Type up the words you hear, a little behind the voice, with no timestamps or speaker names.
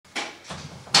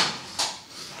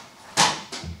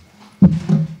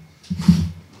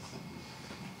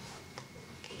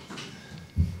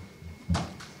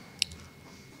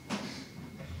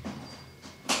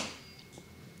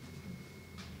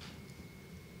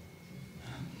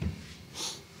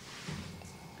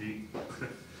Pete.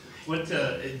 What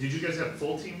did you guys have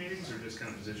full team meetings or just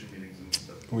kind of position meetings and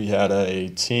stuff? We had a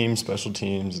team, special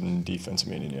teams, and defense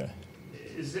meeting. Yeah.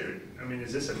 Is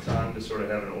this a time to sort of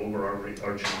have an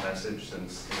overarching message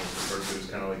since it's referred to as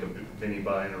kind of like a mini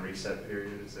buy and a reset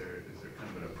period? Is there kind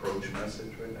of an approach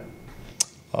message right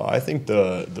now? I think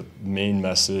the main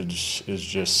message is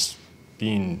just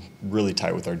being really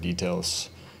tight with our details,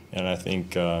 and I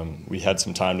think we had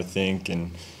some time to think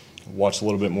and watch a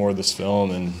little bit more of this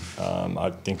film, and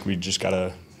I think we just got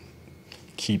to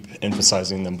keep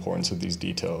emphasizing the importance of these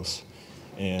details.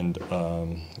 And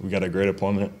we got a great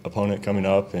opponent coming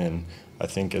up, and I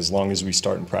think as long as we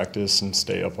start in practice and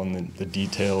stay up on the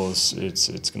details, it's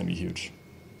going to be huge.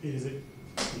 Is it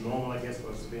normal, I guess, for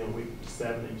us to be in week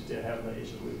 7 and still having that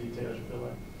issue with details, you feel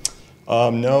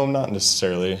like? No, not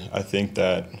necessarily. I think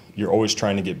that you're always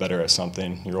trying to get better at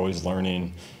something. You're always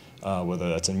learning, whether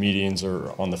that's in meetings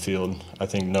or on the field. I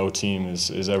think no team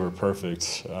is ever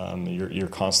perfect. You're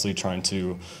constantly trying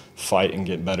to fight and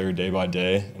get better day by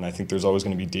day, and I think there's always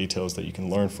going to be details that you can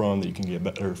learn from, that you can get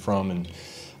better from, and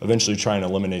eventually try and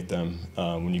eliminate them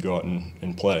when you go out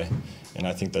and play. And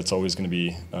I think that's always going to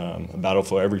be a battle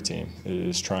for every team,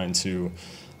 is trying to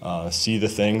see the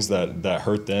things that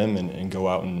hurt them and go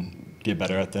out and get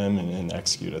better at them and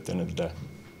execute at the end of the day.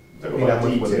 Talking about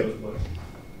details, but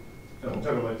I'm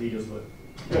talking about details, but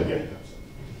yeah.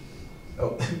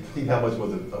 Oh, Pete, how much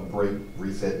was a break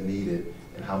reset needed,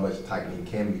 and how much tightening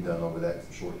can be done over that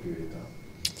short period of time?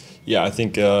 Yeah, I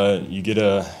think you get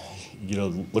a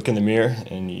look in the mirror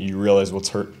and you realize what's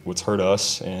hurt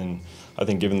us, and I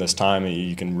think given this time,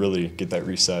 you can really get that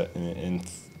reset and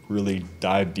really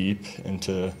dive deep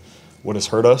into what has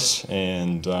hurt us.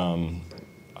 And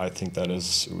I think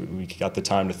we got the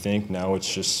time to think. Now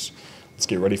it's just let's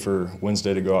get ready for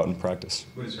Wednesday to go out and practice.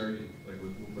 What has hurt you? Like,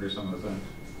 what are some of the things?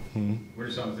 Mm-hmm. What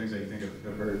are some of the things that you think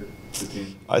have hurt the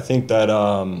team? I think that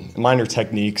minor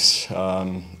techniques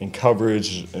in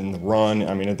coverage, in the run,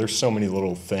 I mean, there's so many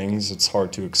little things, it's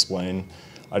hard to explain.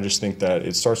 I just think that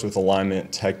it starts with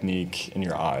alignment, technique, and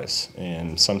your eyes.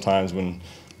 And sometimes when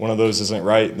one of those isn't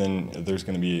right, then there's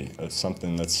going to be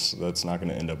something that's not going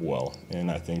to end up well. And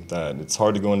I think that it's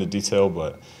hard to go into detail,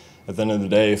 but at the end of the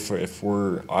day, if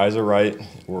our eyes are right,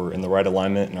 we're in the right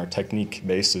alignment, and our technique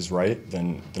base is right,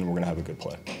 then we're going to have a good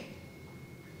play.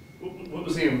 What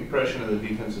was the impression of the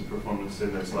defensive performance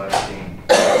in this last game?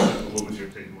 What was your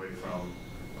takeaway from?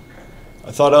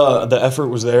 I thought the effort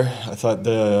was there. I thought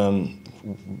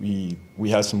we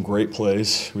had some great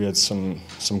plays. We had some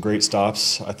great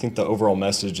stops. I think the overall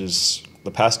message is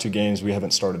the past 2 games we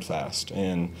haven't started fast,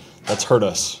 and that's hurt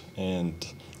us. And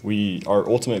our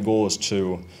ultimate goal is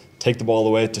to take the ball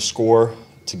away, to score,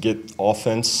 to get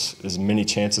offense as many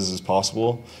chances as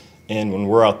possible. And when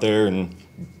we're out there and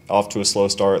off to a slow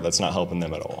start, that's not helping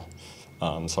them at all.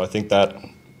 So I think that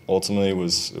ultimately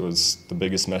was the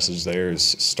biggest message there, is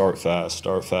start fast,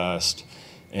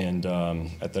 and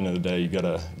at the end of the day, you got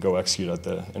to go execute at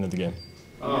the end of the game.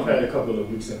 You've had a couple of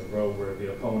weeks in a row where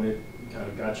the opponent kind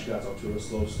of got you guys off to a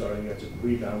slow start and you got to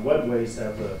rebound. What ways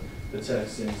have the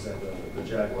Texans and the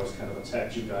Jaguars kind of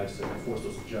attacked you guys to force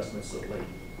those adjustments so late?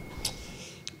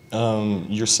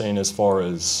 You're saying as far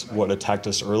as what attacked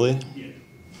us early? Yeah.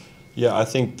 Yeah, I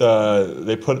think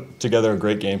they put together a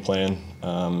great game plan,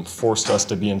 forced us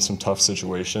to be in some tough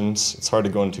situations. It's hard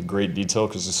to go into great detail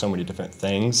because there's so many different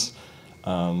things,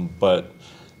 but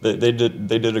they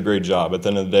did a great job. At the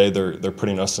end of the day, they're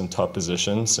putting us in tough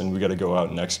positions, and we got to go out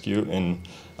and execute, and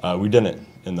we didn't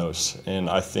in those. And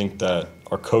I think that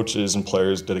our coaches and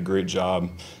players did a great job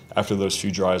after those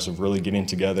few drives of really getting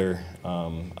together,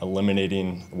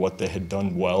 eliminating what they had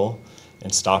done well,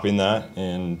 and stopping that.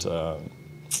 And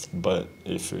but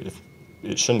if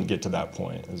it shouldn't get to that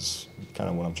point is kind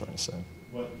of what I'm trying to say.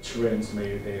 What trends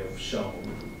maybe they have shown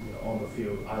on the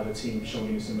field? Either team showing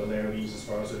any similarities as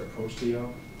far as their approach to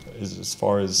y'all? As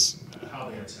far as how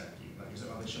they attack you, like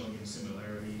are they showing any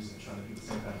similarities and trying to do the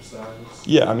same kind of styles?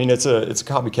 Yeah, I mean it's a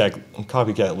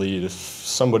copycat lead. If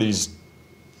somebody's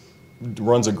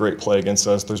runs a great play against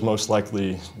us, there's most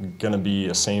likely going to be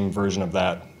a same version of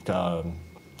that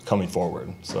coming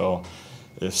forward. So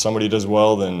if somebody does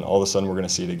well, then all of a sudden we're going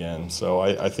to see it again. So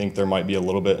I think there might be a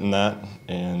little bit in that,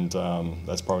 and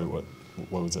that's probably what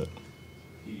was it.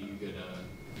 You get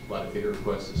a lot of video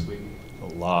requests this week? A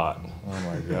lot. Oh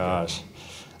my gosh.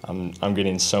 I'm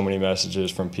getting so many messages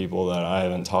from people that I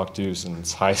haven't talked to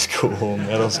since high school,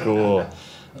 middle school.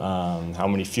 How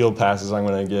many field passes I'm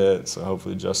going to get, so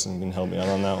hopefully Justin can help me out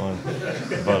on that one.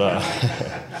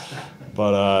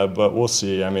 But we'll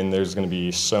see. I mean, there's going to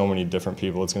be so many different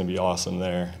people. It's going to be awesome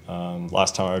there.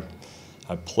 Last time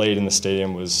I played in the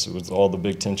stadium was all the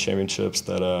Big Ten championships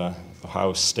that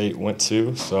Ohio State went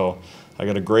to. So I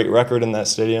got a great record in that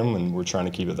stadium, and we're trying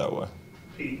to keep it that way.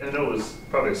 Pete, I know it was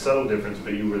probably a subtle difference,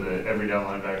 but you were the every down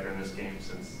linebacker in this game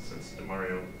since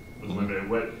DeMario was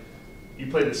limited. You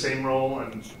played the same role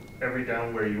on every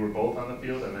down where you were both on the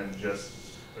field, and then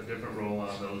just a different role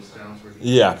on those downs?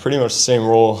 Yeah, pretty much the same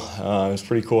role. It was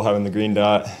pretty cool having the green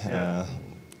dot,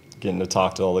 getting to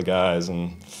talk to all the guys,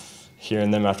 and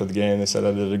hearing them after the game. They said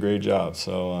I did a great job.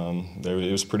 So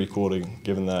it was pretty cool to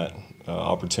given that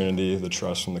opportunity, the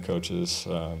trust from the coaches.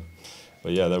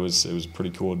 But yeah, it was a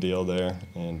pretty cool deal there,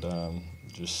 and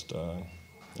just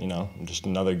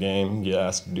another game. You get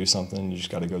asked to do something, you just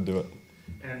got to go do it.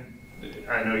 And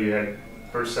I know you had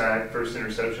first sack, first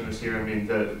interception this year. I mean,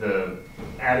 the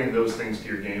adding those things to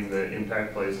your game, the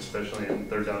impact plays, especially in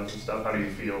third downs and stuff. How do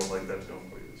you feel like that's going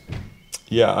for you this year?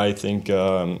 Yeah, I think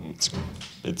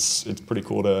it's pretty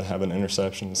cool to have an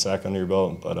interception, a sack under your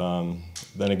belt. But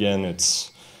then again,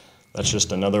 that's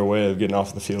just another way of getting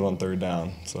off the field on third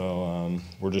down. So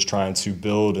we're just trying to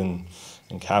build and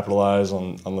capitalize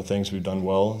on the things we've done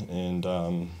well.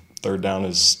 And third down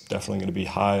is definitely going to be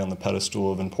high on the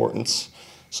pedestal of importance.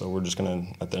 So we're just going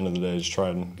to, at the end of the day, just try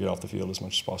and get off the field as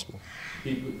much as possible.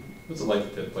 Pete, what's it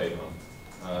like to play at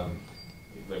home?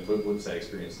 What's that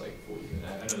experience like for you?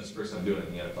 I know it's the first time doing it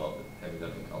in the NFL, but having done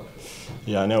it in college.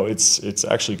 Yeah, I know. It's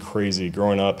actually crazy.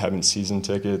 Growing up, having season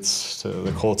tickets to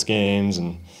the Colts games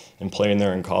and playing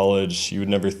there in college, I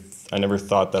never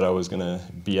thought that I was going to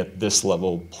be at this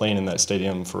level playing in that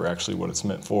stadium for actually what it's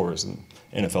meant for as an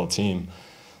NFL team.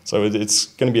 So it's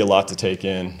going to be a lot to take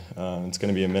in. It's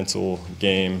going to be a mental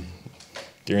game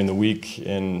during the week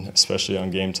and especially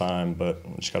on game time, but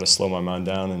I just got to slow my mind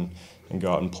down and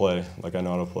go out and play like I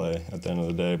know how to play at the end of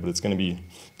the day. But it's going to be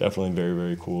definitely very,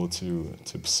 very cool to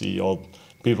see all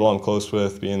the people I'm close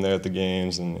with being there at the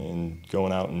games and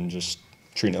going out and just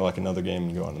treating it like another game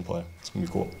and go out and play. It's going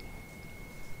to be cool.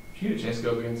 Did you get a chance to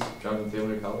go up against Jonathan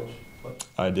Taylor in college?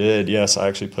 I did, yes. I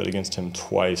actually played against him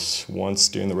twice, once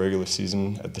during the regular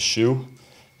season at the Shoe,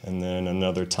 and then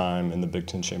another time in the Big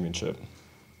Ten Championship.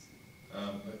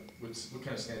 What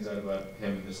kind of stands out about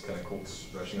him and this kind of Colts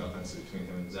rushing offense between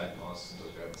him and Zach Moss?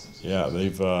 Yeah,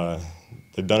 they've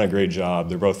done a great job.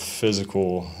 They're both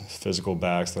physical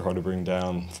backs. They're hard to bring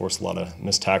down, force a lot of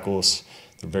missed tackles.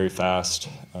 They're very fast.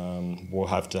 We'll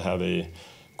have to have a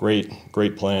great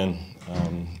plan,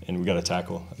 and we got to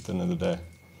tackle at the end of the day.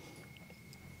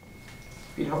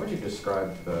 Pete, how would you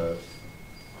describe the,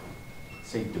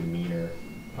 say, demeanor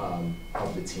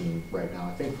of the team right now?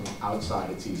 I think from outside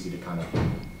it's easy to kind of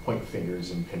point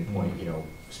fingers and pinpoint,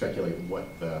 speculate what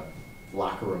the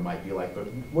locker room might be like, but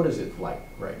what is it like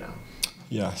right now?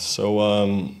 Yeah,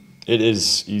 so it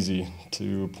is easy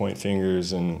to point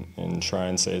fingers and try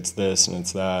and say it's this and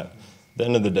it's that. At the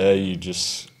end of the day,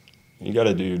 you got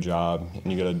to do your job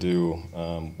and you got to do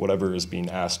whatever is being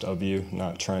asked of you,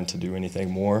 not trying to do anything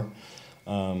more.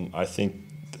 I think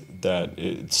that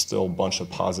it's still a bunch of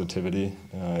positivity.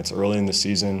 It's early in the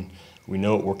season. We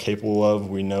know what we're capable of.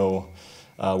 We know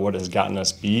what has gotten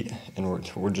us beat, and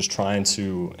we're just trying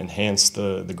to enhance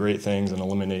the great things and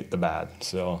eliminate the bad.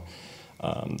 So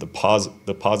the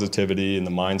positivity and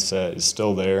the mindset is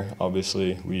still there.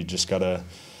 Obviously, we just got to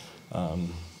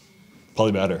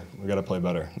play better. We got to play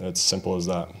better. It's simple as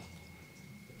that.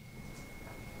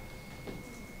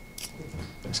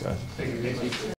 Thanks, guys. Thank you.